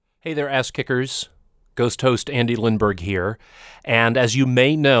Hey there, ass kickers. Ghost host Andy Lindberg here. And as you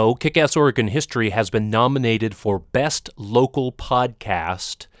may know, Kick-Ass Oregon History has been nominated for Best Local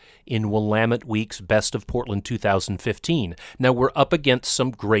Podcast in Willamette Week's Best of Portland 2015. Now, we're up against some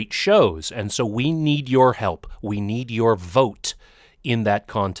great shows, and so we need your help. We need your vote in that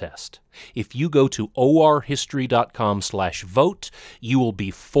contest. If you go to orhistory.com/vote, you will be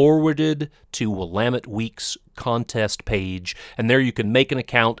forwarded to Willamette Week's contest page, and there you can make an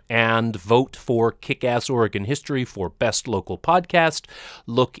account and vote for Kick-Ass Oregon History for Best Local Podcast.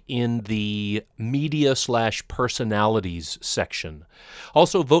 Look in the Media/Personalities section.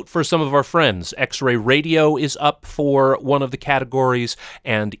 Also, vote for some of our friends. X-Ray Radio is up for one of the categories,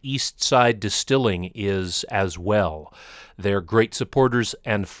 and Eastside Distilling is as well. They're great supporters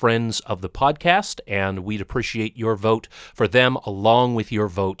and friends of the podcast, and we'd appreciate your vote for them along with your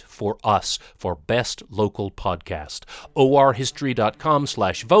vote for us for Best Local Podcast.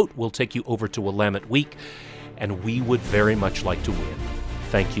 orhistory.com/vote will take you over to Willamette Week, and we would very much like to win.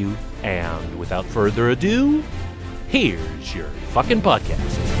 Thank you, and without further ado, here's your fucking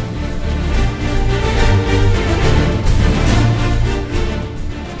podcast.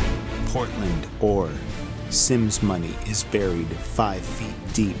 Portland ore. Sims money is buried 5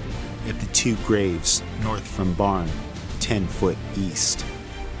 feet deep at the 2 graves north from barn, 10 foot east.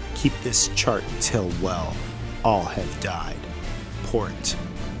 Keep this chart till well, all have died. Port.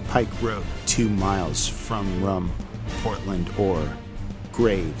 Pike Road 2 miles from Rum, Portland ore.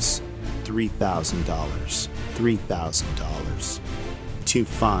 Graves, $3,000. $3,000. To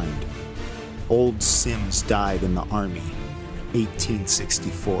find. Old Sims died in the Army,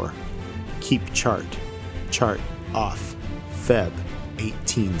 1864. Keep chart. Chart off, Feb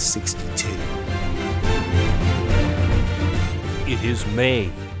 1862. It is May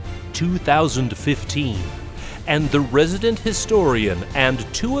 2015, and the resident historian and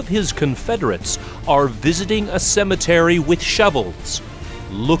 2 of his confederates are visiting a cemetery with shovels,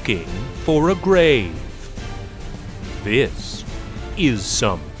 looking for a grave. This is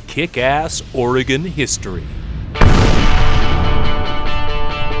some kick-ass Oregon history.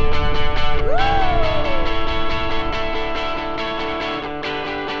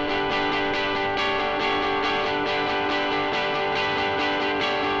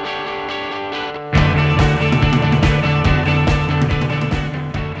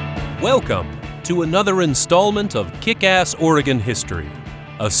 Welcome to another installment of Kick-Ass Oregon History,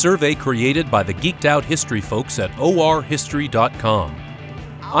 a survey created by the geeked out history folks at orhistory.com.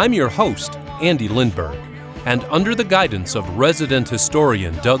 I'm your host, Andy Lindberg, and under the guidance of resident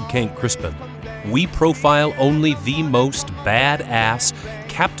historian Doug Kenck-Crispin, we profile only the most badass,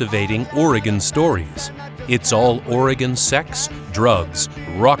 captivating Oregon stories. It's all Oregon sex, drugs,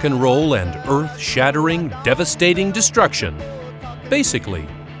 rock and roll, and earth-shattering, devastating destruction. Basically,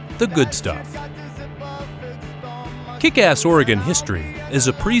 the good stuff. Kick-Ass Oregon History is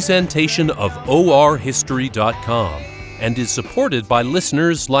a presentation of orhistory.com and is supported by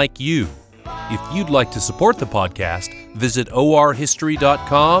listeners like you. If you'd like to support the podcast, visit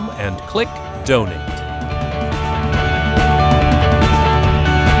orhistory.com and click Donate.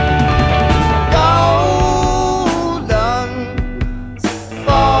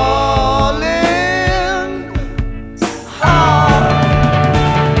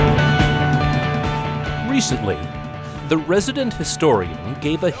 Recently, the resident historian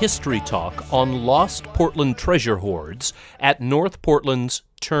gave a history talk on lost Portland treasure hoards at North Portland's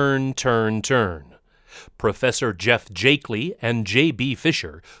Turn, Turn, Turn. Professor Jeff Jakeley and J.B.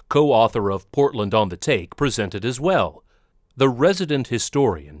 Fisher, co-author of Portland on the Take, presented as well. The resident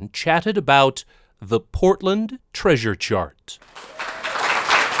historian chatted about the Portland Treasure Chart.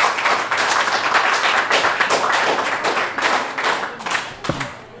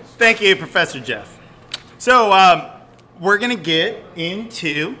 Thank you, Professor Jeff. So, we're going to get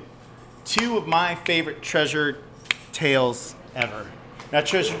into 2 of my favorite treasure tales ever. Not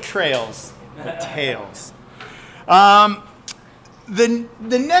treasure trails, but tales. The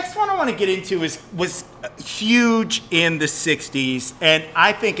next one I want to get into was huge in the 60s, and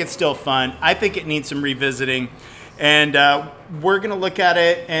I think it's still fun. I think it needs some revisiting. And we're going to look at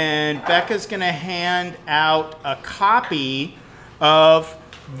it, and Becca's going to hand out a copy of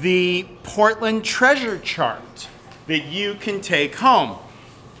the Portland Treasure Chart that you can take home.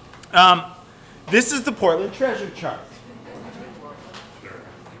 This is the Portland Treasure Chart.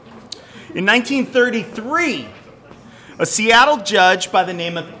 In 1933, a Seattle judge by the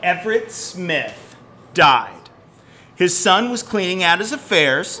name of Everett Smith died. His son was cleaning out his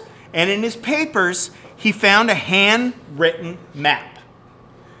affairs, and in his papers, he found a handwritten map.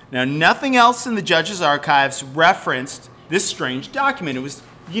 Now, nothing else in the judge's archives referenced this strange document. It was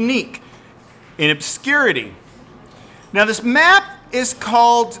unique in obscurity. Now, this map is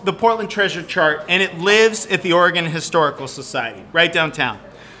called the Portland Treasure Chart, and it lives at the Oregon Historical Society, right downtown.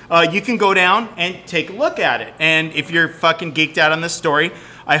 You can go down and take a look at it. And if you're fucking geeked out on this story,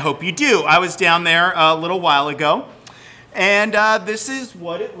 I hope you do. I was down there a little while ago, and this is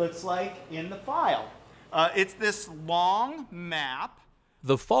what it looks like in the file. It's this long map.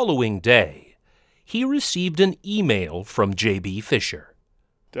 The following day, he received an email from J.B. Fisher.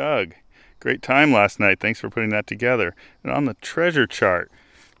 Doug, great time last night. Thanks for putting that together. And on the treasure chart,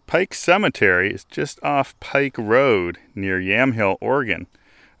 Pike Cemetery is just off Pike Road near Yamhill, Oregon.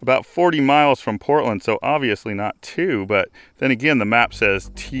 About 40 miles from Portland, so obviously not two, but then again the map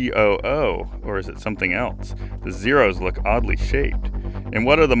says TOO, or is it something else? The zeros look oddly shaped. And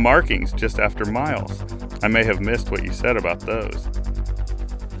what are the markings just after miles? I may have missed what you said about those.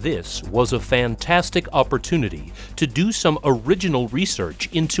 This was a fantastic opportunity to do some original research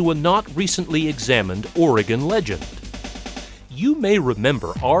into a not recently examined Oregon legend. You may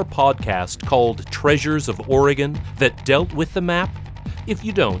remember our podcast called Treasures of Oregon that dealt with the map. If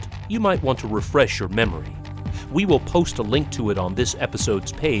you don't, you might want to refresh your memory. We will post a link to it on this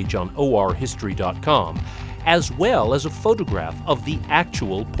episode's page on orhistory.com, as well as a photograph of the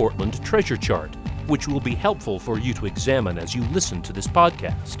actual Portland treasure chart, which will be helpful for you to examine as you listen to this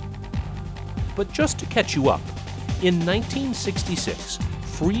podcast. But just to catch you up, in 1966,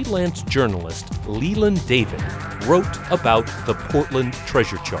 freelance journalist Leland David wrote about the Portland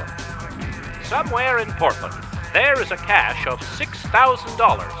treasure chart. Somewhere in Portland, there is a cache of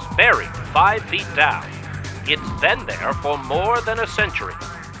 $6,000 buried 5 feet down. It's been there for more than a century,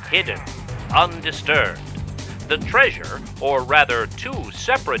 hidden, undisturbed. The treasure, or rather 2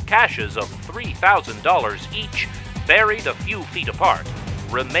 separate caches of $3,000 each, buried a few feet apart,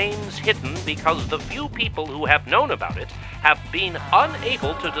 remains hidden because the few people who have known about it have been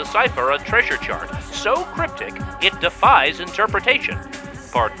unable to decipher a treasure chart so cryptic it defies interpretation,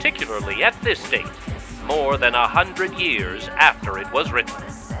 particularly at this date, more than 100 years after it was written.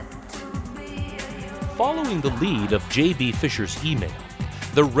 Following the lead of J.B. Fisher's email,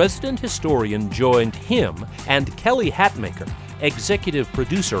 the resident historian joined him and Kelly Hatmaker, executive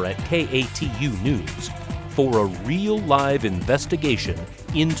producer at KATU News, for a real live investigation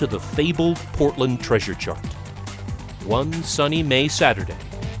into the fabled Portland treasure chart. One sunny May Saturday,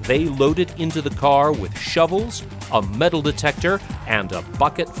 they loaded into the car with shovels, a metal detector, and a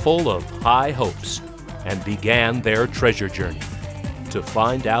bucket full of high hopes, and began their treasure journey to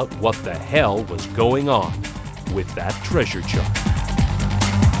find out what the hell was going on with that treasure chart.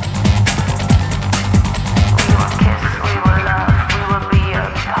 We will kiss, we will love, we will be a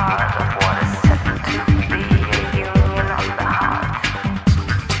part of what is set to be a union of the heart.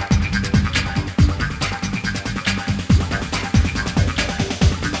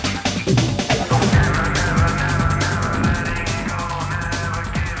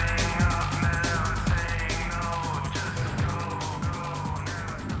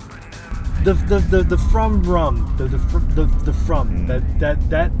 The from rum, the from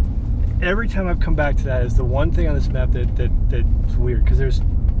that every time I've come back to that is the one thing on this map that's weird, because there's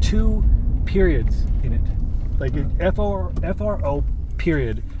 2 periods in it, like FRO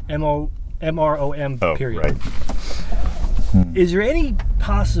period, MROM period. Right. Is there any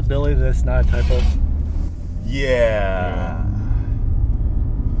possibility that it's not a typo? Yeah.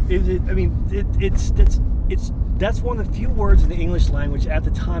 Is it? I mean, it's that's one of the few words in the English language at the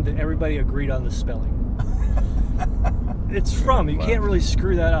time that everybody agreed on the spelling. It's from. You can't really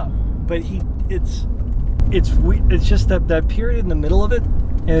screw that up. But it's just that period in the middle of it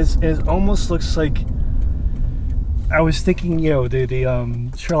is almost looks like. I was thinking,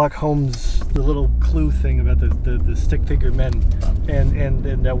 the Sherlock Holmes, the little clue thing about the stick figure men,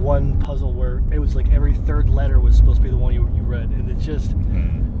 and that one puzzle where it was like every third letter was supposed to be the one you read, and it just.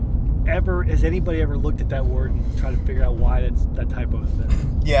 Has anybody ever looked at that word and tried to figure out why that typo is there?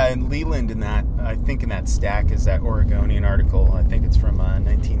 Yeah, and Leland in that stack is that Oregonian article. I think it's from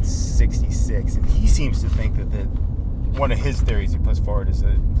 1966, and he seems to think that one of his theories he puts forward is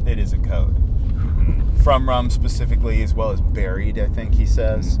that it is a code. From rum specifically, as well as buried, I think he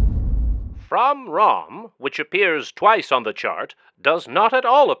says. From Rom, which appears twice on the chart, does not at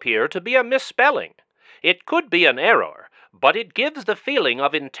all appear to be a misspelling. It could be an error, but it gives the feeling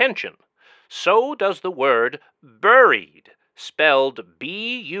of intention. So does the word buried, spelled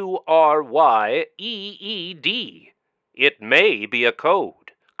B-U-R-Y-E-E-D. It may be a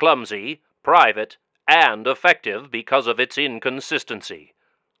code, clumsy, private, and effective because of its inconsistency.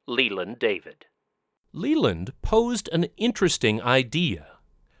 Leland David. Leland posed an interesting idea.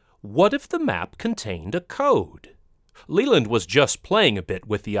 What if the map contained a code? Leland was just playing a bit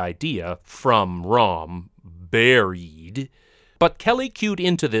with the idea, from Rom, buried, but Kelly cued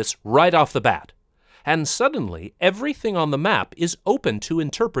into this right off the bat. And suddenly, everything on the map is open to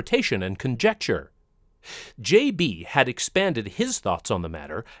interpretation and conjecture. J.B. had expanded his thoughts on the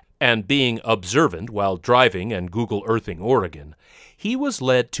matter, and being observant while driving and Google Earthing Oregon, he was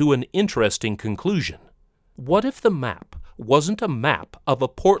led to an interesting conclusion. What if the map wasn't a map of a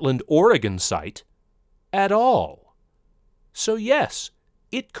Portland, Oregon site at all? So yes,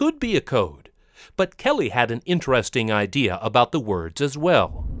 it could be a code, but Kelly had an interesting idea about the words as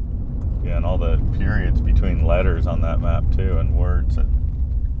well. Yeah, and all the periods between letters on that map too, and words. It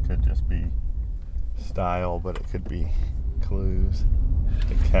could just be style, but it could be clues.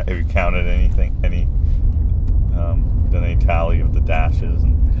 Have you counted anything? Done any tally of the dashes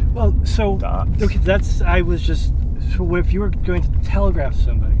and dots? Okay, so if you were going to telegraph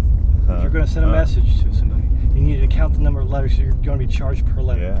somebody, if you're going to send a message to somebody, you needed to count the number of letters, so you're going to be charged per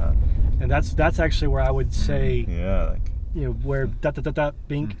letter. Yeah. And that's actually where I would say, where dot dot dot dot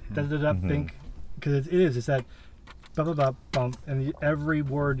bink dot dot dot bink, because it's that blah blah blah bump, and every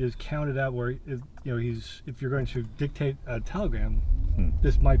word is counted out. Where if you're going to dictate a telegram,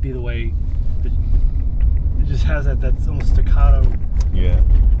 this might be the way. It just has that's almost staccato.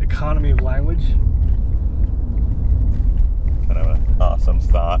 Economy of language. Kind of an awesome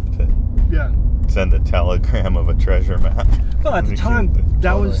thought to send a telegram of a treasure map. Well, at the time,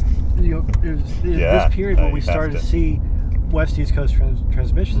 that was this period where we started to see West East Coast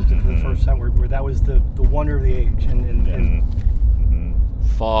transmissions for the first time, where that was the wonder of the age.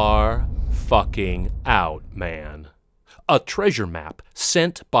 Far fucking out, man. A treasure map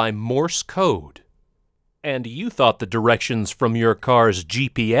sent by Morse code. And you thought the directions from your car's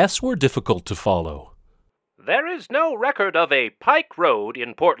GPS were difficult to follow. There is no record of a Pike Road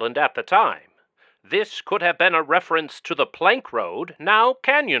in Portland at the time. This could have been a reference to the Plank Road, now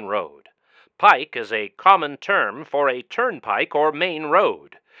Canyon Road. Pike is a common term for a turnpike or main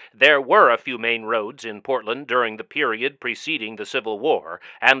road. There were a few main roads in Portland during the period preceding the Civil War,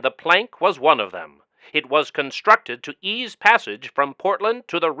 and the Plank was one of them. It was constructed to ease passage from Portland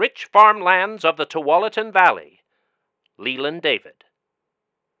to the rich farmlands of the Tualatin Valley. Leland David.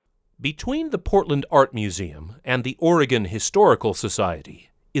 Between the Portland Art Museum and the Oregon Historical Society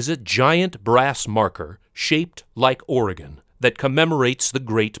is a giant brass marker shaped like Oregon that commemorates the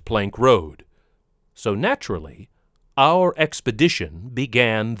Great Plank Road. So naturally, our expedition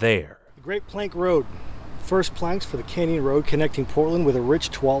began there. The Great Plank Road. First planks for the Canyon Road connecting Portland with the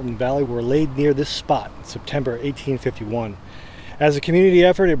rich Tualatin Valley were laid near this spot in September 1851. As a community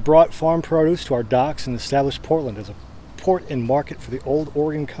effort, it brought farm produce to our docks and established Portland as a port and market for the old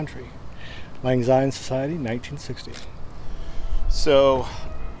Oregon country. Lang Syne Society, 1960. So,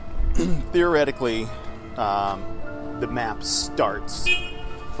 theoretically, the map starts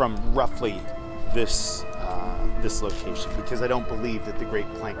from roughly this location, because I don't believe that the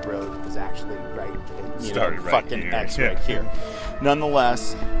Great Plank Road was actually fucking X right here.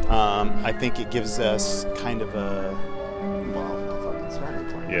 Nonetheless, I think it gives us kind of a fucking starting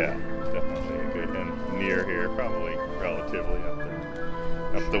point. Yeah, definitely a good, and near here, probably relatively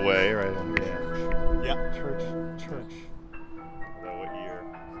up the way, right? Yeah. Church. What year?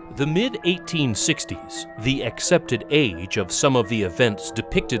 The mid-1860s, the accepted age of some of the events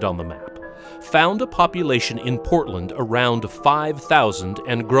depicted on the map, found a population in Portland around 5,000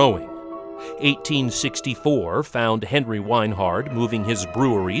 and growing. 1864 found Henry Weinhard moving his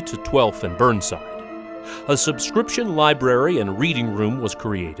brewery to 12th and Burnside. A subscription library and reading room was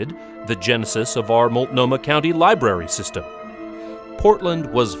created, the genesis of our Multnomah County library system.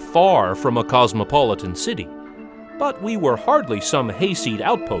 Portland was far from a cosmopolitan city, but we were hardly some hayseed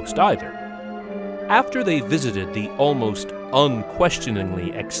outpost either. After they visited the almost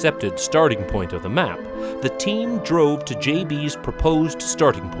unquestioningly accepted starting point of the map, the team drove to JB's proposed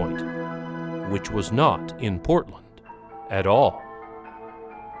starting point, which was not in Portland at all.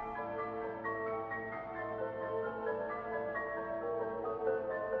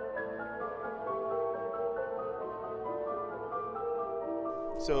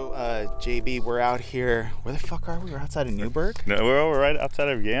 So, JB, we're out here. Where the fuck are we? We're outside of Newburgh? No, we're right outside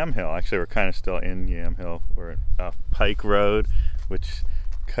of Yamhill. Actually, we're kind of still in Yamhill. We're at Pike Road, which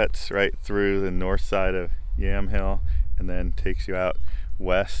cuts right through the north side of Yamhill and then takes you out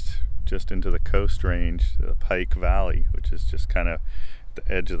west just into the Coast Range, the Pike Valley, which is just kind of the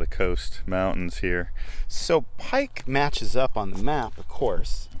edge of the coast mountains here. So Pike matches up on the map, of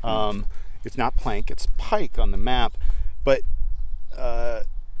course. It's not Plank, it's Pike on the map. But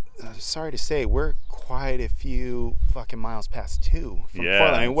sorry to say, we're quite a few fucking miles past 2 from Yeah,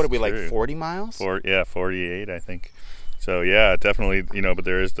 Portland. I mean, what are we, it's like true. 40 miles? 48, I think. So yeah, definitely, but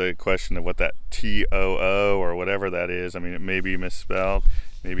there is the question of what that TOO or whatever that is. I mean, it may be misspelled,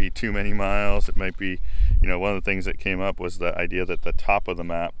 maybe too many miles. It might be, one of the things that came up was the idea that the top of the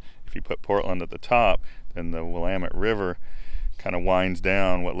map, if you put Portland at the top, then the Willamette River kind of winds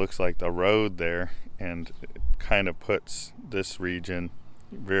down what looks like the road there, and it kind of puts this region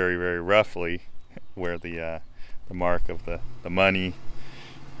very, very roughly where the mark of the money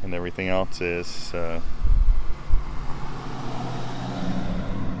and everything else is. So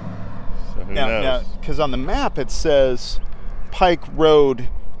who knows? Because on the map it says Pike Road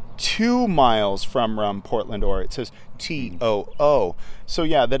 2 miles from Portland, or it says TOO. So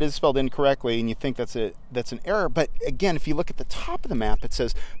yeah, that is spelled incorrectly, and you think that's an error. But again, if you look at the top of the map, it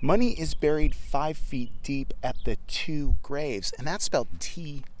says money is buried 5 feet deep at the 2 graves, and that's spelled TW.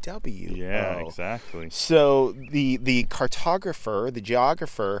 Yeah, exactly. So the cartographer, the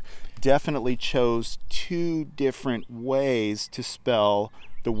geographer, definitely chose 2 different ways to spell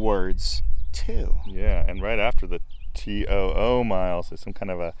the words two. Yeah, and right after the TOO miles, there's some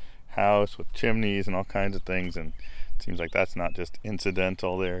kind of a house with chimneys and all kinds of things, and it seems like that's not just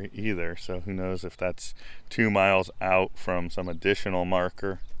incidental there either. So who knows if that's 2 miles out from some additional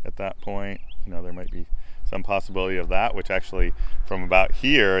marker at that point. There might be some possibility of that, which actually from about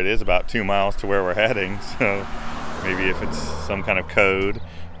here, it is about 2 miles to where we're heading. So maybe if it's some kind of code.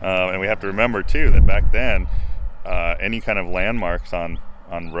 And we have to remember too that back then, any kind of landmarks on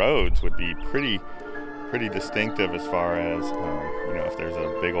roads would be pretty distinctive as far as if there's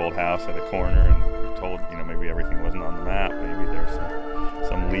a big old house at a corner and we're told maybe everything wasn't on the map, maybe there's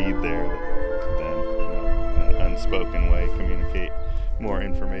some lead there that then in an unspoken way communicate more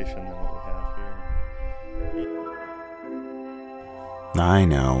information than what we have here. I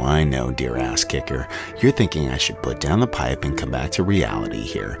know, dear ass kicker. You're thinking I should put down the pipe and come back to reality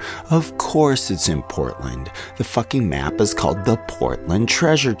here. Of course it's in Portland. The fucking map is called the Portland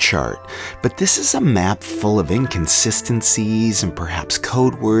Treasure Chart. But this is a map full of inconsistencies and perhaps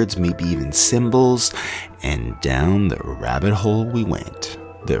code words, maybe even symbols. And down the rabbit hole we went.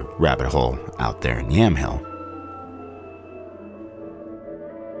 The rabbit hole out there in Yamhill.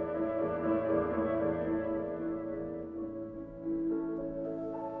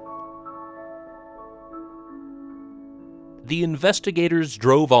 The investigators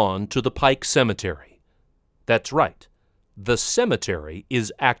drove on to the Pike Cemetery. That's right. The cemetery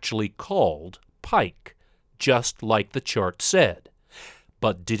is actually called Pike, just like the chart said.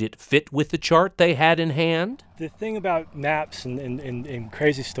 But did it fit with the chart they had in hand? The thing about maps and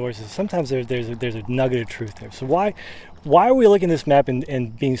crazy stories is sometimes there's a nugget of truth there. So why are we looking at this map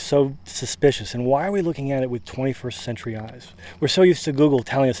and being so suspicious? And why are we looking at it with 21st century eyes? We're so used to Google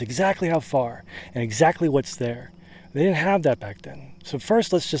telling us exactly how far and exactly what's there. They didn't have that back then. So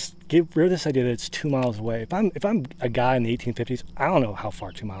first, let's just get rid of this idea that it's 2 miles away. If I'm a guy in the 1850s, I don't know how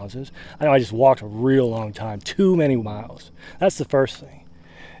far 2 miles is. I know I just walked a real long time, too many miles. That's the first thing.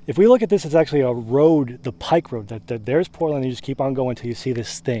 If we look at this as actually a road, the Pike Road, that there's Portland, you just keep on going until you see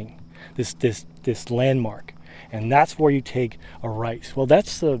this thing, this landmark, and that's where you take a right. Well,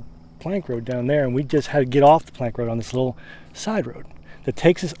 that's the plank road down there, and we just had to get off the plank road on this little side road that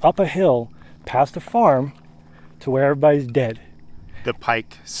takes us up a hill past a farm to where everybody's dead. The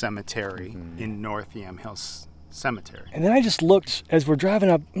Pike Cemetery in North Yamhill Cemetery. And then I just looked as we're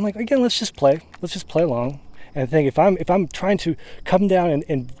driving up. I'm like, again, let's just play along. And I think if I'm trying to come down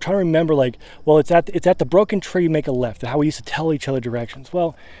and try to remember, like, well, it's at the broken tree, make a left. How we used to tell each other directions.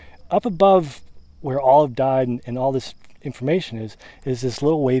 Well, up above where Olive died and all this information is this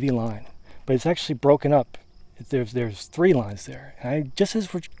little wavy line, but it's actually broken up. There's 3 lines there. And just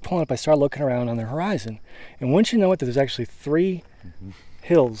as we're pulling up, I start looking around on the horizon. And once you know it, there's actually 3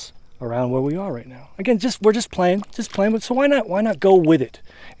 hills around where we are right now. Again, we're just playing. But so why not go with it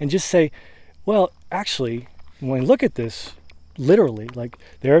and just say, well, actually, when we look at this, literally, like,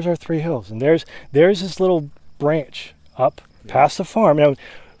 there's our 3 hills, and there's this little branch up past the farm. Now,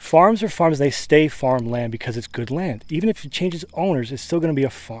 farms are farms. They stay farmland because it's good land. Even if it changes owners, it's still going to be a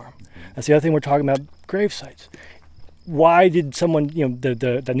farm. That's the other thing we're talking about, grave sites. Why did someone,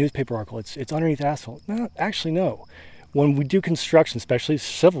 the newspaper article, it's underneath asphalt? No, actually, no. When we do construction, especially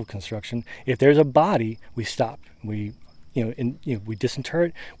civil construction, if there's a body, we stop. We disinter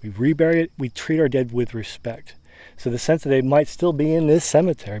it, we rebury it, we treat our dead with respect. So the sense that they might still be in this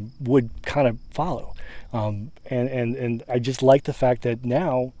cemetery would kind of follow. And I just like the fact that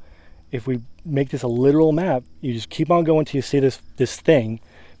now, if we make this a literal map, you just keep on going till you see this thing,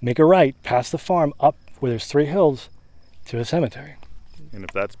 make a right past the farm up where there's 3 hills to a cemetery. And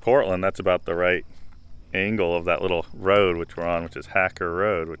if that's Portland, that's about the right angle of that little road which we're on, which is Hacker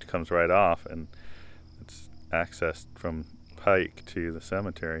Road, which comes right off, and it's accessed from Pike to the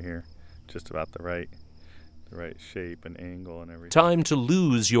cemetery here. Just about the right shape and angle and everything. Time to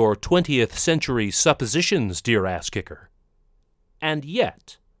lose your 20th century suppositions, dear ass kicker. And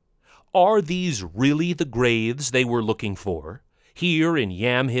yet, are these really the graves they were looking for, here in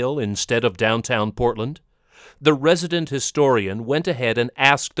Yamhill instead of downtown Portland? The resident historian went ahead and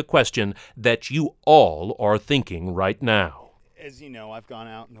asked the question that you all are thinking right now. As you know, I've gone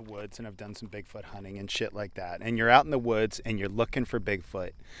out in the woods and I've done some Bigfoot hunting and shit like that. And you're out in the woods and you're looking for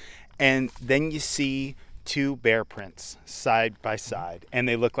Bigfoot. And then you see two bear prints side by side, and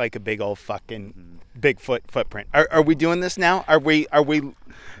they look like a big old fucking Bigfoot footprint. Are we doing this now? Are we?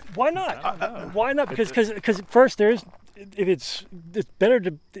 Why not? Why not? Because first it's better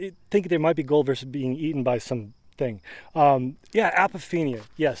to think there might be gold versus being eaten by something. Apophenia.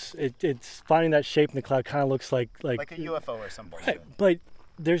 Yes, it's finding that shape in the cloud. Kind of looks like a UFO or something. Right, but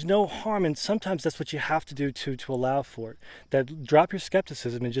there's no harm, and sometimes that's what you have to do to allow for it. That drop your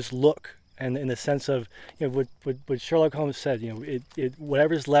skepticism and just look. And in the sense of, what Sherlock Holmes said,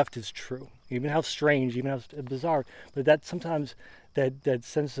 whatever's left is true, even how strange, even how bizarre. But that sometimes that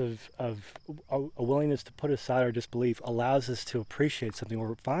sense of a willingness to put aside our disbelief allows us to appreciate something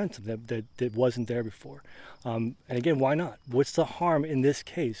or find something that wasn't there before. And again, why not? What's the harm in this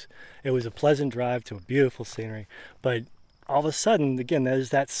case? It was a pleasant drive to a beautiful scenery, but all of a sudden, again,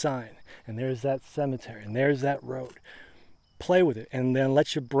 there's that sign, and there's that cemetery, and there's that road. Play with it, and then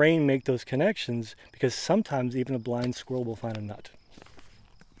let your brain make those connections, because sometimes even a blind squirrel will find a nut.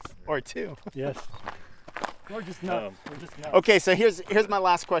 Or two. Yes. Or just nuts. Okay, so here's my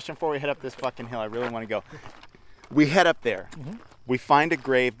last question before we head up this fucking hill. I really want to go. We head up there. Mm-hmm. We find a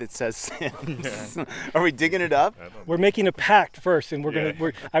grave that says Sims. Yeah. Are we digging it up? We're making a pact first, and we're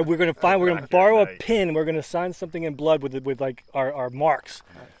gonna borrow a pin, and we're gonna sign something in blood with like our marks,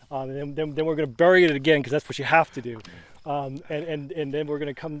 and then we're gonna bury it again, because that's what you have to do. And then we're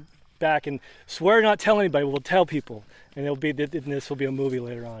going to come back and swear not tell anybody. We'll tell people, and this will be a movie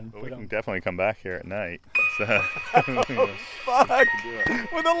later on. But we can definitely come back here at night. So, fuck!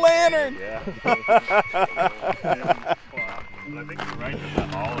 With a lantern! Yeah. I think you're right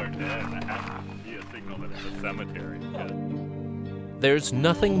that all are dead. That has to be a signal that it's a cemetery. There's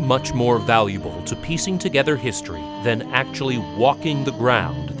nothing much more valuable to piecing together history than actually walking the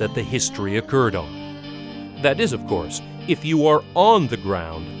ground that the history occurred on. That is, of course, if you are on the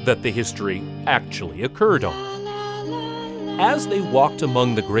ground that the history actually occurred on. As they walked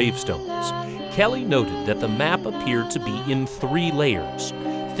among the gravestones, Kelly noted that the map appeared to be in 3 layers.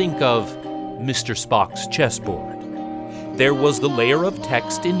 Think of Mr. Spock's chessboard. There was the layer of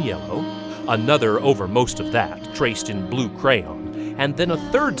text in yellow, another over most of that, traced in blue crayon, and then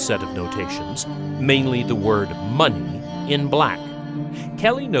a third set of notations, mainly the word money, in black.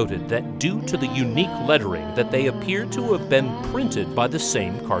 Kelly noted that due to the unique lettering that they appeared to have been printed by the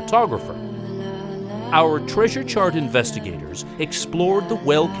same cartographer. Our treasure chart investigators explored the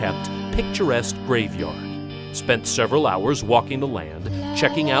well-kept, picturesque graveyard, spent several hours walking the land,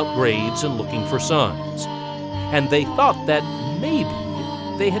 checking out graves and looking for signs. And they thought that maybe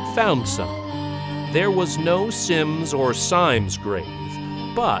they had found some. There was no Sims or Symes grave,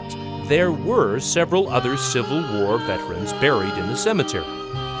 but there were several other Civil War veterans buried in the cemetery.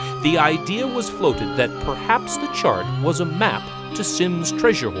 The idea was floated that perhaps the chart was a map to Sims'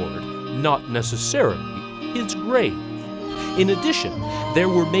 treasure hoard, not necessarily his grave. In addition, there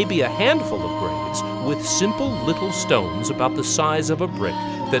were maybe a handful of graves with simple little stones about the size of a brick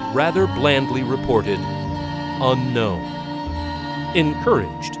that rather blandly reported, unknown.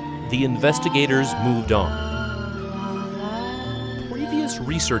 Encouraged, the investigators moved on. Previous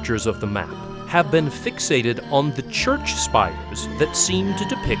researchers of the map have been fixated on the church spires that seem to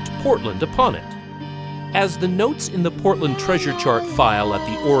depict Portland upon it. As the notes in the Portland Treasure Chart file at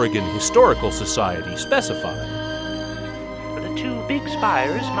the Oregon Historical Society specify, The 2 big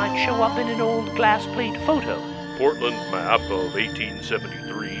spires might show up in an old glass plate photo. Portland map of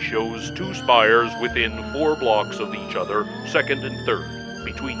 1873 shows 2 spires within 4 blocks of each other, 2nd and 3rd,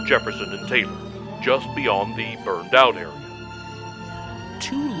 between Jefferson and Taylor, just beyond the burned-out area.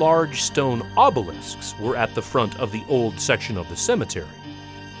 2 large stone obelisks were at the front of the old section of the cemetery.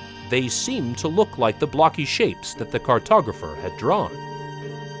 They seemed to look like the blocky shapes that the cartographer had drawn.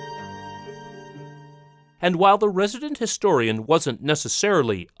 And while the resident historian wasn't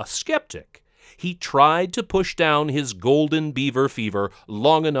necessarily a skeptic, he tried to push down his golden beaver fever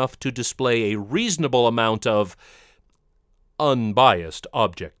long enough to display a reasonable amount of unbiased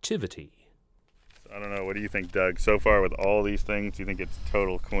objectivity. So I don't know. What do you think, Doug? So far with all these things, do you think it's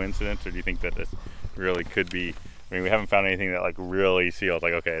total coincidence, or do you think that this really could be? I mean, we haven't found anything that like really seals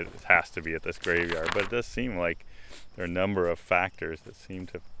like, okay, it has to be at this graveyard, but it does seem like there are a number of factors that seem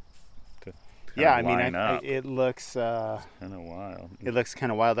to Yeah, I mean, it looks kind of wild. It looks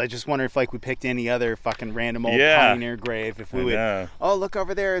kind of wild. I just wonder if like we picked any other fucking random old pioneer grave, if we would. Oh, look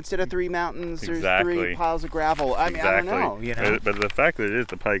over there! Instead of 3 mountains, there's 3 piles of gravel. I mean, I don't know. You know. But the fact that it is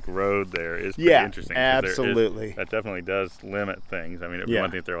the Pike Road there is pretty interesting. Absolutely. That definitely does limit things. I mean, it'd be one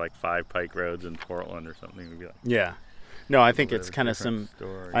thing if there were like 5 Pike Roads in Portland or something. It'd be like, yeah. No, I think it's kind of some.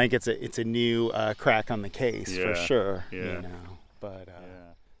 Story. I think it's a new crack on the case for sure. Yeah. You know, but.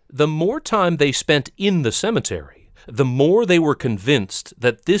 The more time they spent in the cemetery, the more they were convinced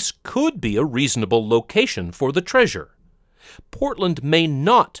that this could be a reasonable location for the treasure. Portland may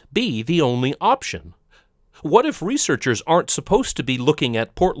not be the only option. What if researchers aren't supposed to be looking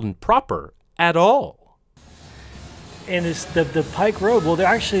at Portland proper at all? And it's the Pike Road. Well,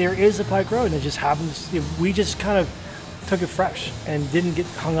 there is a Pike Road, and it just happens. We just kind of took it fresh and didn't get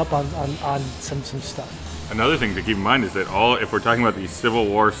hung up on some stuff. Another thing to keep in mind is that if we're talking about these Civil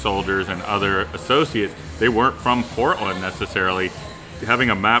War soldiers and other associates, they weren't from Portland necessarily. Having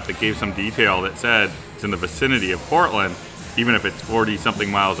a map that gave some detail that said it's in the vicinity of Portland, even if it's 40-something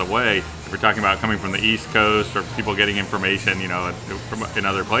miles away, if we're talking about coming from the East Coast or people getting information, from in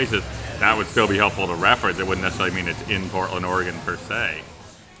other places, that would still be helpful to reference. It wouldn't necessarily mean it's in Portland, Oregon per se.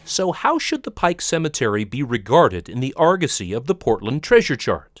 So how should the Pike Cemetery be regarded in the argosy of the Portland treasure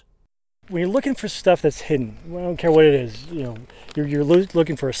chart? When you're looking for stuff that's hidden, I don't care what it is, you're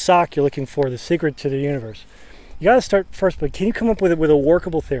looking for a sock, you're looking for the secret to the universe. You got to start first, but can you come up with a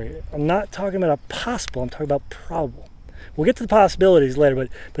workable theory? I'm not talking about a possible, I'm talking about probable. We'll get to the possibilities later,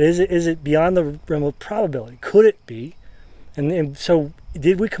 but is it beyond the realm of probability? Could it be? And so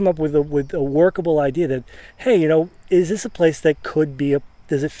did we come up with a workable idea that, hey, is this a place that could be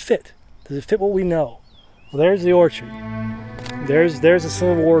does it fit? Does it fit what we know? Well, there's the orchard. There's a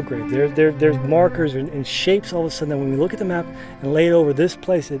Civil War grave. There's markers and shapes all of a sudden that when we look at the map and lay it over this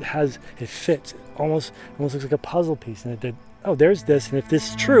place, it fits. It almost looks like a puzzle piece. And there's this. And if this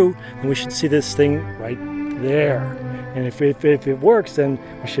is true, then we should see this thing right there. And if it works, then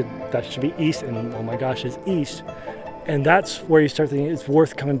that should be east. And oh my gosh, it's east. And that's where you start thinking it's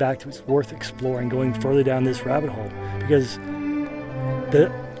worth coming back to. It's worth exploring, going further down this rabbit hole, because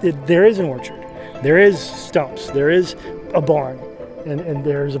there is an orchard. There is stumps. There is a barn, and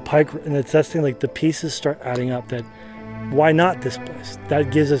there's a pike, and it's that thing, like the pieces start adding up that why not this place?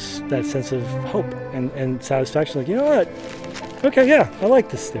 That gives us that sense of hope and satisfaction, like, you know what? Okay, yeah, I like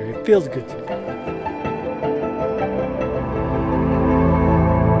this theory. It feels good to me.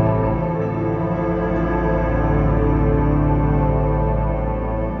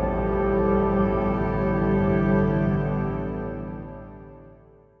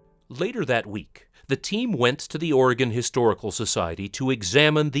 Later that week, the team went to the Oregon Historical Society to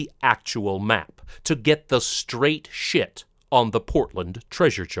examine the actual map, to get the straight shit on the Portland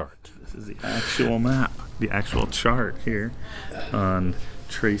treasure chart. This is the actual map, the actual chart here on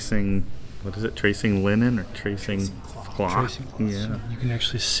tracing, what is it, tracing linen or tracing cloth? Tracing cloth. Yeah. So you can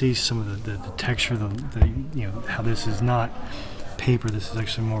actually see some of the texture, how this is not paper, this is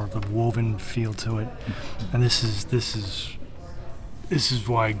actually more of the woven feel to it. And this is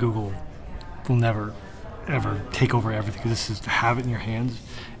why Google will never ever take over everything. This is, to have it in your hands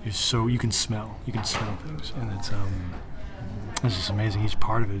is so you can smell things, and it's just amazing. Each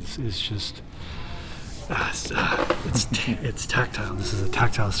part of it is just it's tactile. This is a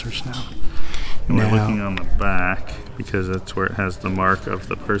tactile search now. And we're looking on the back because that's where it has the mark of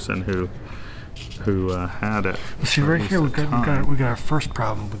the person who had it. See, right here we got our first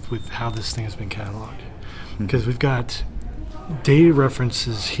problem with how this thing has been cataloged, because we've got data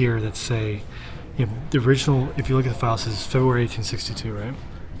references here that say, the original, if you look at the file, it says February 1862, right?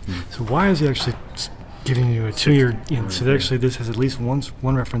 So why is it actually giving you a 2-year, so actually this has at least one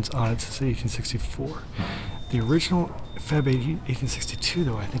reference on it, it says 1864. The original Feb 1862,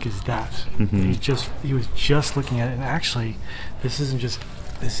 though, I think is that. He was just looking at it, and actually, this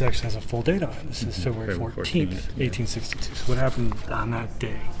actually has a full date on it. This is February 14th, 1862. So what happened on that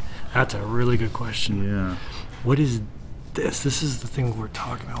day? That's a really good question. Yeah. What is this? This is the thing we're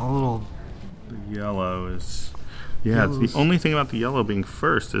talking about. The yellow is... Yeah, the only thing about the yellow being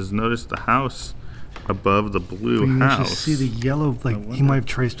first is notice the house above the blue house. You see the yellow, he might have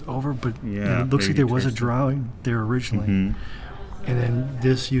traced over, but it looks like there was a drawing there originally. And then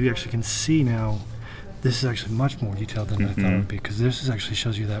this, you actually can see now, this is actually much more detailed than I thought it would be, because this actually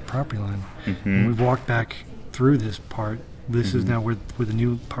shows you that property line. And we've walked back through this part This is now where the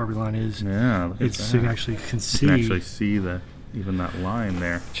new property line is. Yeah, look at It's so you that. actually can see. You can actually see even that line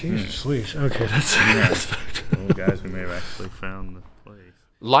there. Jesus, Louise. Okay, that's. Oh, guys, we may have actually found the place.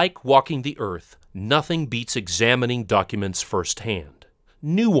 Like walking the earth, nothing beats examining documents firsthand.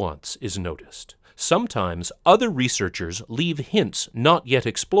 Nuance is noticed. Sometimes other researchers leave hints not yet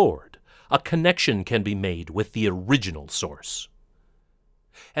explored. A connection can be made with the original source.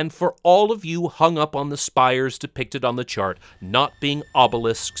 And for all of you hung up on the spires depicted on the chart not being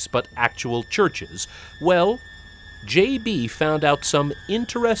obelisks but actual churches, well, JB found out some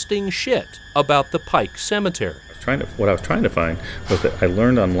interesting shit about the Pike Cemetery. What I was trying to find was that I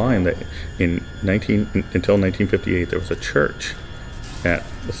learned online that until 1958 there was a church at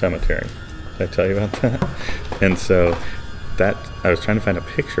the cemetery. Did I tell you about that? And so I was trying to find a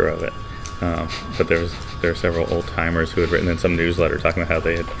picture of it, but there were several old timers who had written in some newsletter talking about how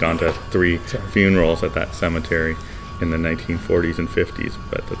they had gone to 3 funerals at that cemetery in the 1940s and 50s,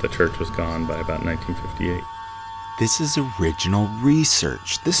 but that the church was gone by about 1958. This is original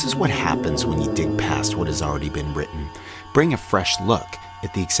research. This is what happens when you dig past what has already been written. Bring a fresh look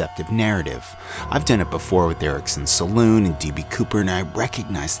at the accepted narrative. I've done it before with Erickson's Saloon and D.B. Cooper, and I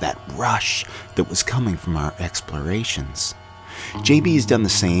recognized that rush that was coming from our explorations. JB has done the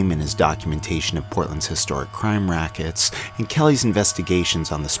same in his documentation of Portland's historic crime rackets, and Kelly's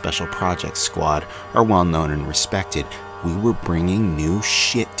investigations on the Special Projects Squad are well known and respected. We were bringing new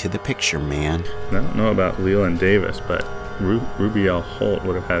shit to the picture, man. And I don't know about Leland Davis, but Ruby L. Holt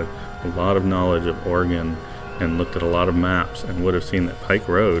would have had a lot of knowledge of Oregon and looked at a lot of maps and would have seen that Pike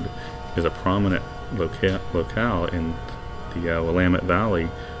Road is a prominent locale in the Willamette Valley,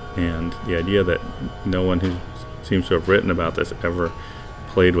 and the idea that no one who seems to have written about this ever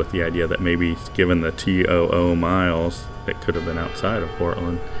played with the idea that maybe given the TOO miles it could have been outside of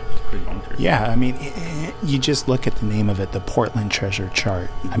Portland. It's pretty interesting. Yeah, I mean, you just look at the name of it, the Portland Treasure Chart.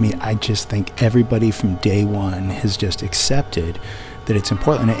 I mean, I just think everybody from day one has just accepted that it's in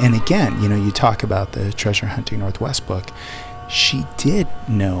Portland. And again, you talk about the Treasure Hunting Northwest book. She did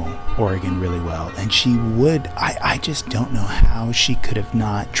know Oregon really well, and she would, I just don't know how she could have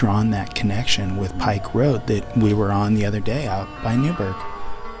not drawn that connection with Pike Road that we were on the other day out by Newburgh.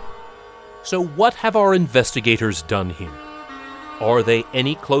 So what have our investigators done here? Are they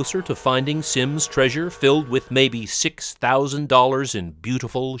any closer to finding Sim's treasure filled with maybe $6,000 in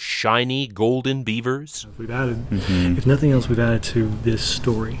beautiful, shiny, golden beavers? We've added, if nothing else, we've added to this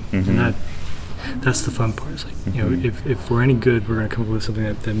story, and that's the fun part. It's like, if we're any good, we're going to come up with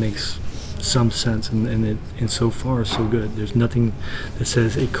something that makes some sense, and so far so good. There's nothing that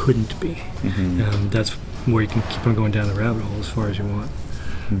says it couldn't be. That's where you can keep on going down the rabbit hole as far as you want.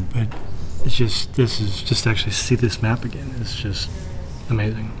 But this actually see this map again. It's just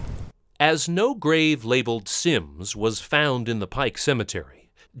amazing. As no grave labeled Sims was found in the Pike Cemetery,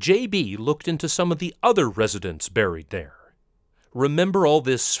 JB looked into some of the other residents buried there. Remember all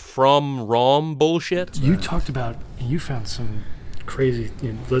this from Rom bullshit? You talked about, you found some crazy,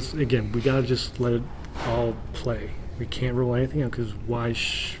 we gotta just let it all play. We can't rule anything out, because why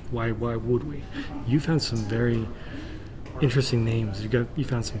would we? You found some very interesting names. You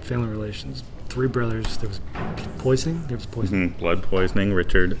found some family relations. 3 brothers. There was poisoning. Blood poisoning.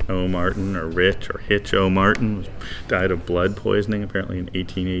 Richard O. Martin, or Rich, or Hitch O. Martin, died of blood poisoning apparently in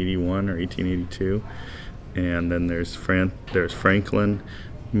 1881 or 1882. And then there's Franklin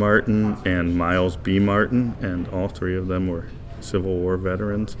Martin and Miles B. Martin, and all 3 of them were Civil War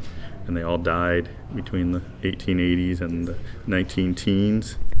veterans, and they all died between the 1880s and the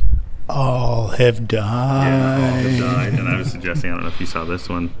 19-teens. All have died. Yeah, all have died. And I was suggesting, I don't know if you saw this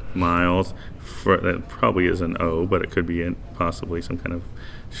one, Miles, that probably is an O, but it could be possibly some kind of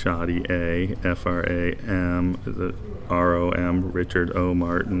shoddy A, F-R-A-M, the R-O-M, Richard O.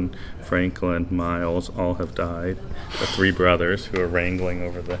 Martin, Franklin, Miles, all have died. The 3 brothers who are wrangling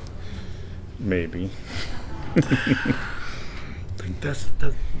over the maybe.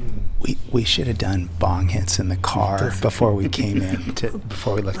 We should have done bong hits in the car before we came in,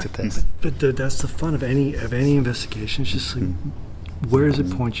 before we looked at this. But that's the fun of any investigation. It's just like, where does it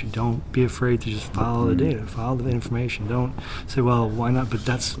point you? Don't be afraid to just follow the data, follow the information. Don't say, well, why not? But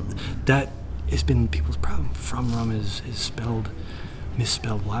that has been people's problem. From Rum is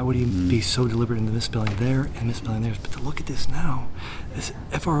misspelled. Why would he be so deliberate in the misspelling there and misspelling there? But to look at this now, this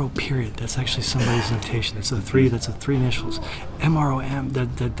FRO period, that's actually somebody's notation. That's a 3 initials. MROM,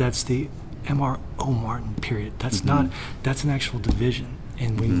 that's the MRO Martin period. That's not, that's an actual division.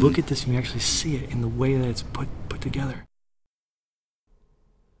 And when you look at this, you actually see it in the way that it's put together.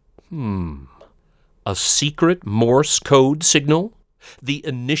 A secret Morse code signal? The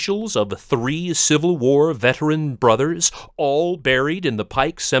initials of 3 Civil War veteran brothers, all buried in the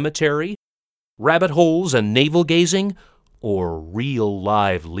Pike Cemetery? Rabbit holes and navel-gazing? Or real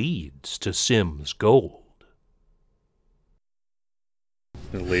live leads to Sims gold?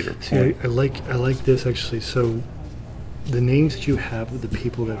 The later point. See, I like this actually. So, the names that you have of the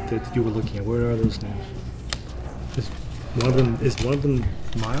people that you were looking at, what are those names? Is one of them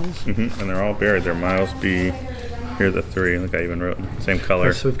Miles? And they're all buried. They're Miles B. Here are the 3. Look, I even wrote them. Same color.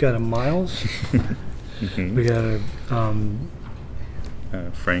 Okay, so we've got a Miles. We got a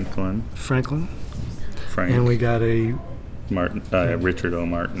Franklin. Frank. And we got a Martin, Richard O.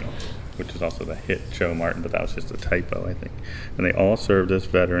 Martin, which is also the hit Joe Martin, but that was just a typo, I think. And they all served as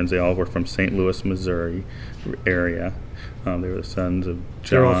veterans. They all were from St. Louis, Missouri area. They were the sons of John.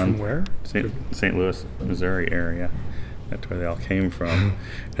 They're all from where? St. Louis, Missouri area. That's where they all came from.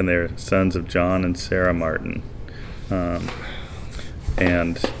 And they're sons of John and Sarah Martin.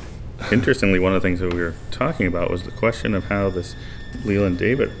 And interestingly, one of the things that we were talking about was the question of how this Leland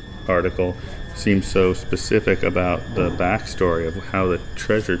David article seems so specific about the backstory of how the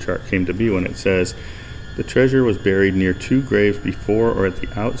treasure chart came to be when it says, the treasure was buried near 2 graves before or at the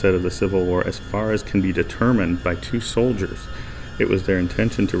outset of the Civil War as far as can be determined by 2 soldiers. It was their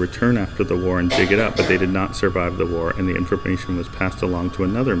intention to return after the war and dig it up, but they did not survive the war, and the information was passed along to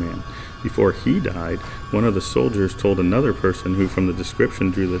another man. Before he died, one of the soldiers told another person, who from the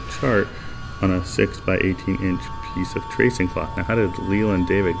description drew the chart on a 6 by 18-inch piece of tracing cloth. Now, how did Leland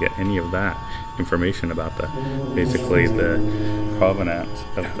David get any of that information about basically the provenance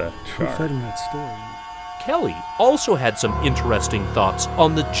of the Who chart? fed him that story? Kelly also had some interesting thoughts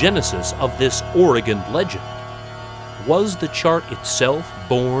on the genesis of this Oregon legend. Was the chart itself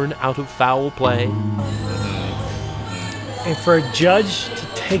born out of foul play? And for a judge to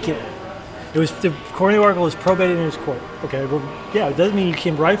take it, according to the article, it was probated in his court. Okay, well, yeah, it doesn't mean you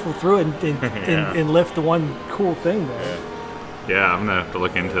can rifle through it and lift the one cool thing there. Yeah, I'm gonna have to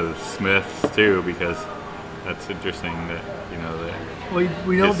look into the Smiths too, because that's interesting that We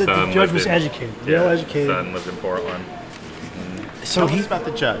know that the judge was educated. Yeah, educated. his son lived in Portland. So Tell us about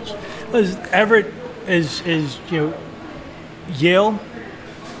the judge. Everett is Yale,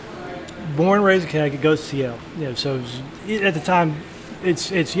 born and raised in Connecticut, goes to Yale. So at the time,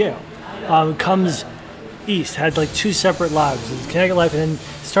 it's Yale. Comes east, had like 2 separate lives, his Connecticut life, and then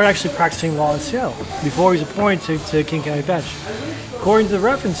started actually practicing law in Seattle before he was appointed to King County bench. According to the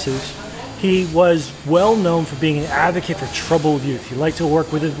references, he was well known for being an advocate for troubled youth. He liked to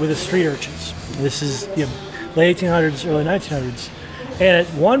work with the street urchins. This is late 1800s, early 1900s. And at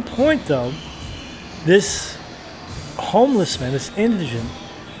one point, though, this homeless man, this indigent,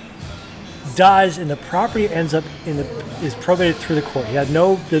 dies, and the property ends up is probated through the court. He had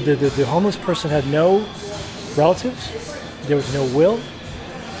the homeless person had no relatives. There was no will,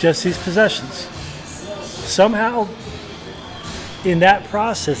 just these possessions. Somehow, in that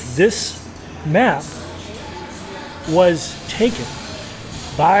process, this map was taken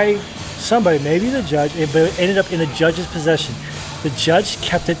by somebody, maybe the judge, but it ended up in the judge's possession. The judge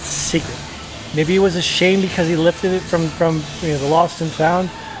kept it secret. Maybe he was ashamed because he lifted it from the lost and found.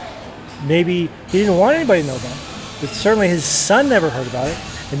 Maybe he didn't want anybody to know about it. But certainly his son never heard about it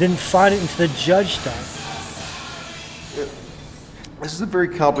and didn't find it until the judge died. This is a very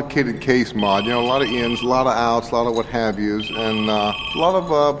complicated case, Maude. A lot of ins, a lot of outs, a lot of what have yous, and a lot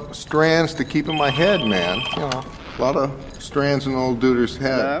of strands to keep in my head, man. A lot of strands in old Duder's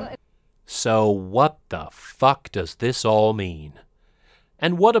head. So what the fuck does this all mean?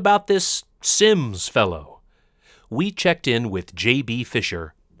 And what about this Sims fellow? We checked in with J.B.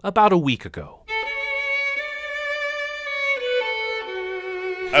 Fisher about a week ago.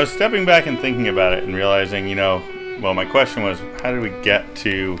 I was stepping back and thinking about it and realizing, my question was, how did we get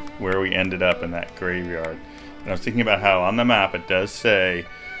to where we ended up in that graveyard? And I was thinking about how on the map it does say,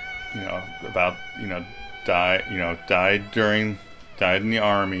 about, died in the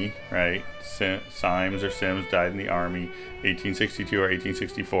Army, right? Sims died in the Army, 1862 or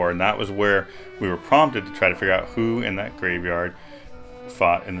 1864, and that was where we were prompted to try to figure out who in that graveyard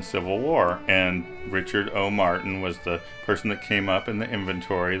fought in the Civil War. And Richard O. Martin was the person that came up in the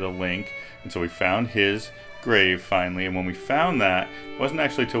inventory, the link, and so we found his grave finally. And when we found that, it wasn't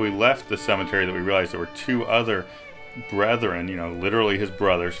actually till we left the cemetery that we realized there were 2 other brethren, literally his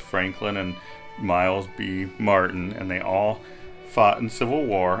brothers, Franklin and Miles B. Martin, and they all fought in Civil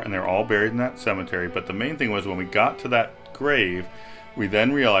War, and they're all buried in that cemetery. But the main thing was, when we got to that grave, we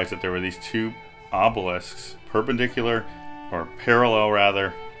then realized that there were these 2 obelisks, parallel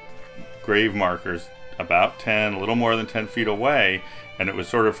grave markers about 10, a little more than 10 feet away. And it was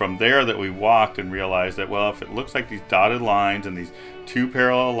sort of from there that we walked and realized that, well, if it looks like these dotted lines and these two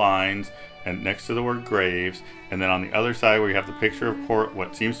parallel lines and next to the word graves, and then on the other side where you have the picture of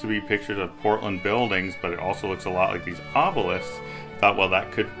what seems to be pictures of Portland buildings, but it also looks a lot like these obelisks, I thought, well,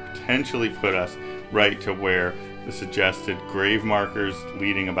 that could potentially put us right to where the suggested grave markers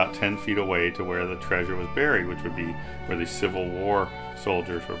leading about 10 feet away to where the treasure was buried, which would be where the Civil War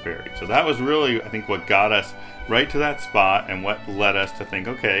soldiers were buried. So that was really, I think, what got us right to that spot and what led us to think,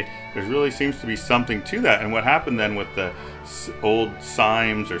 okay, there really seems to be something to that. And what happened then with the old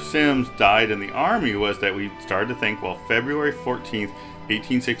Symes or Sims died in the Army was that we started to think, well, February 14th,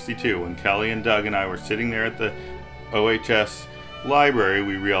 1862, when Kelly and Doug and I were sitting there at the OHS library,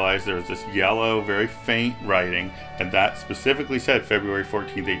 we realized there was this yellow, very faint writing, and that specifically said February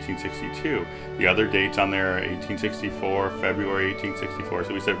 14th, 1862. The other dates on there are 1864, February 1864.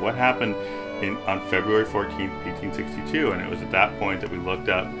 So we said, what happened on February 14th, 1862? And it was at that point that we looked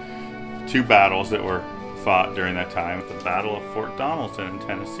up two battles that were fought during that time, the Battle of Fort Donelson in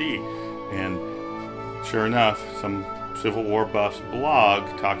Tennessee. And sure enough, some Civil War buffs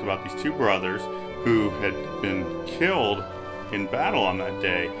blog talked about these two brothers who had been killed in battle on that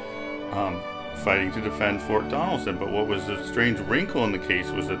day, fighting to defend Fort Donelson. But what was a strange wrinkle in the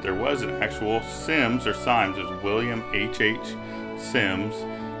case was that there was an actual Sims or Symes. It was William H.H. Sims,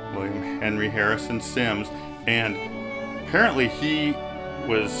 William Henry Harrison Sims, and apparently he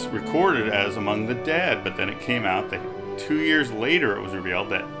was recorded as among the dead, but then it came out that 2 years later it was revealed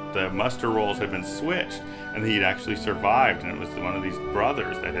that the muster rolls had been switched and he'd actually survived, and it was one of these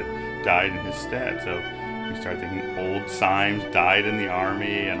brothers that had died in his stead. So we started thinking old Symes died in the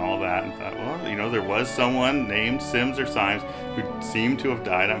Army and all that, and thought, well, there was someone named Sims or Symes who seemed to have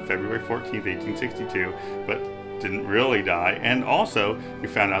died on February 14th, 1862, but didn't really die. And also, we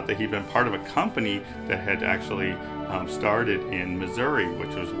found out that he'd been part of a company that had actually started in Missouri,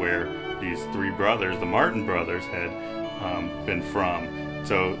 which was where these three brothers, the Martin brothers, had been from.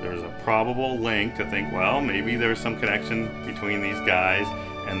 So there was a probable link to think, well, maybe there was some connection between these guys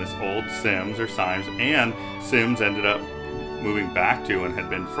and this old Sims or Symes, and Sims ended up moving back to and had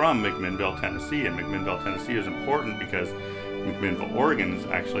been from McMinnville, Tennessee. And McMinnville, Tennessee is important because McMinnville, Oregon is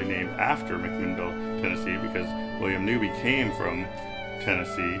actually named after McMinnville, Tennessee, because William Newby came from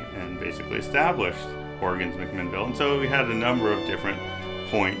Tennessee and basically established Oregon's McMinnville. And so we had a number of different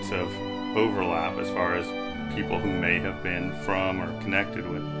points of overlap as far as people who may have been from or connected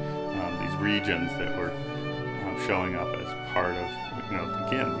with these regions that were showing up as part of,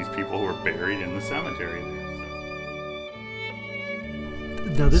 again, these people who were buried in the cemetery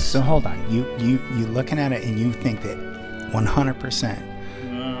there. Now so hold on, you looking at it and you think that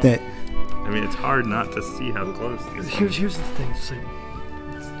 100% that. I mean, it's hard not to see how close these are. Here's the thing. It's like,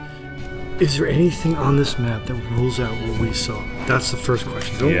 is there anything on this map that rules out what we saw? That's the first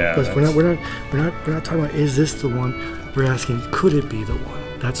question. We're not talking about is this the one. We're asking, could it be the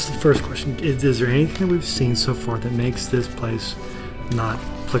one? That's the first question. Is there anything that we've seen so far that makes this place not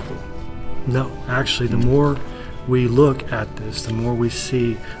applicable? No. Actually, the more we look at this, the more we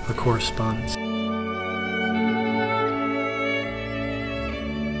see a correspondence.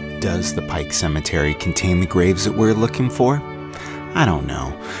 Does the Pike Cemetery contain the graves that we're looking for? I don't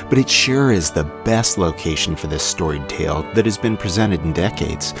know, but it sure is the best location for this storied tale that has been presented in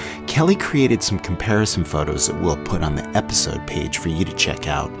decades. Kelly created some comparison photos that we'll put on the episode page for you to check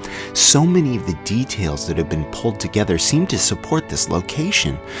out. So many of the details that have been pulled together seem to support this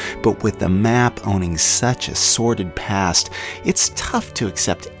location, but with the map owning such a sordid past, it's tough to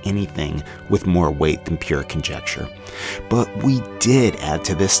accept anything with more weight than pure conjecture. But we did add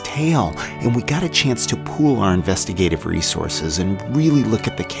to this tale, and we got a chance to pool our investigative resources and really look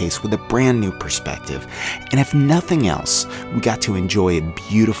at the case with a brand new perspective. And if nothing else, we got to enjoy a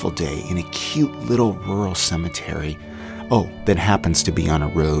beautiful day in a cute little rural cemetery. That happens to be on a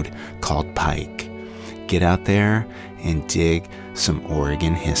road called Pike. Get out there and dig some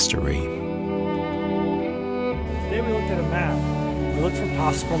Oregon history. Today we looked at a map. We looked for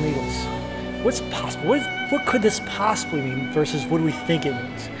possible needles. What's possible? What could this possibly mean versus what do we think it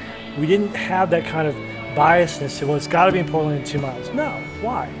means? We didn't have that kind of biasness to, well, it's got to be in Portland in 2 miles. No.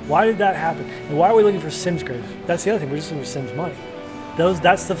 Why? Why did that happen? And why are we looking for Sims graves? That's the other thing. We're just looking for Sims money.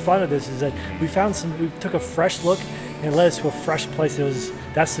 That's the fun of this, is that we took a fresh look and it led us to a fresh place.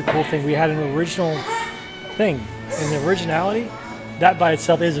 That's the cool thing. We had an original thing. And the originality, that by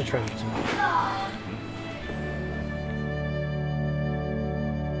itself is a treasure to me.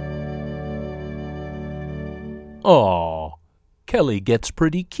 Aw, Kelly gets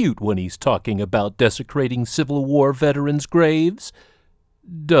pretty cute when he's talking about desecrating Civil War veterans' graves,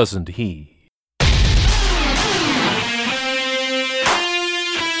 doesn't he?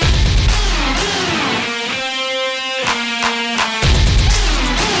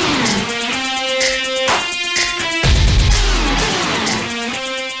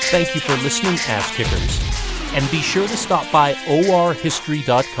 Thank you for listening, Ass Kickers. And be sure to stop by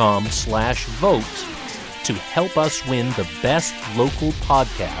orhistory.com/vote to help us win the best local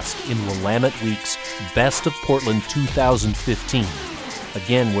podcast in Willamette Week's Best of Portland 2015.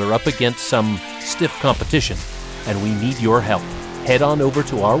 Again, we're up against some stiff competition, and we need your help. Head on over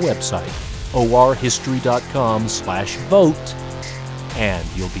to our website, orhistory.com/vote, and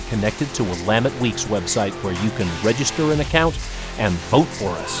you'll be connected to Willamette Week's website where you can register an account and vote for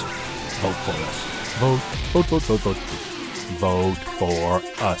us. Vote for us. Vote, vote, vote, vote, vote. Vote for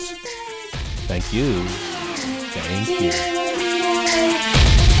us. Thank you. Thank you.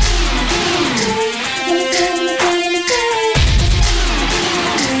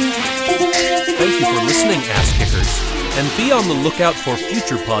 Thank you for listening, Ass Kickers, and be on the lookout for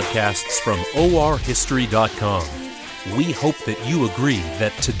future podcasts from orhistory.com. We hope that you agree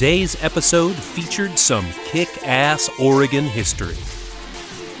that today's episode featured some kick-ass Oregon history.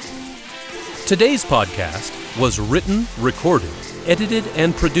 Today's podcast was written, recorded, edited,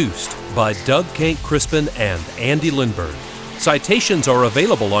 and produced by Doug Kank Crispin and Andy Lindberg. Citations are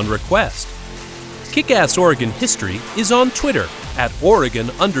available on request. Kick-Ass Oregon History is on Twitter at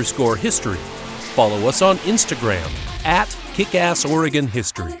Oregon_history. Follow us on Instagram at Kick-Ass Oregon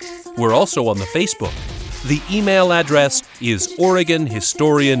History. We're also on the Facebook. The email address is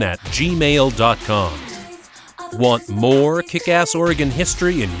OregonHistorian@gmail.com. Want more Kick-Ass Oregon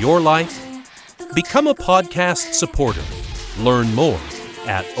history in your life? Become a podcast supporter. Learn more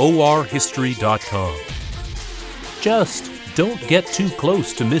at orhistory.com. Just don't get too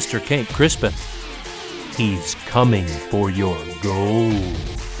close to Mr. Kank Crispin. He's coming for your gold.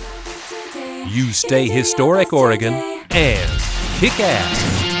 You stay historic, Oregon, and kick ass.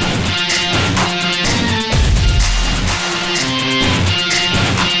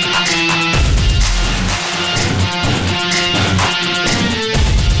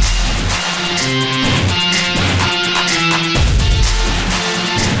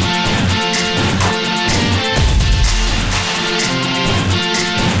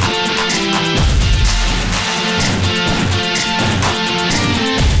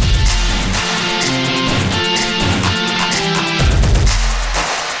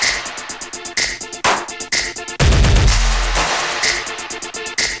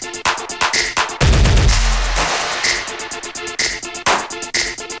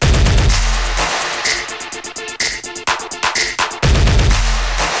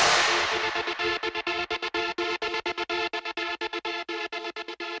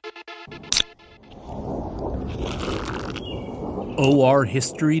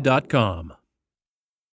 orhistory.com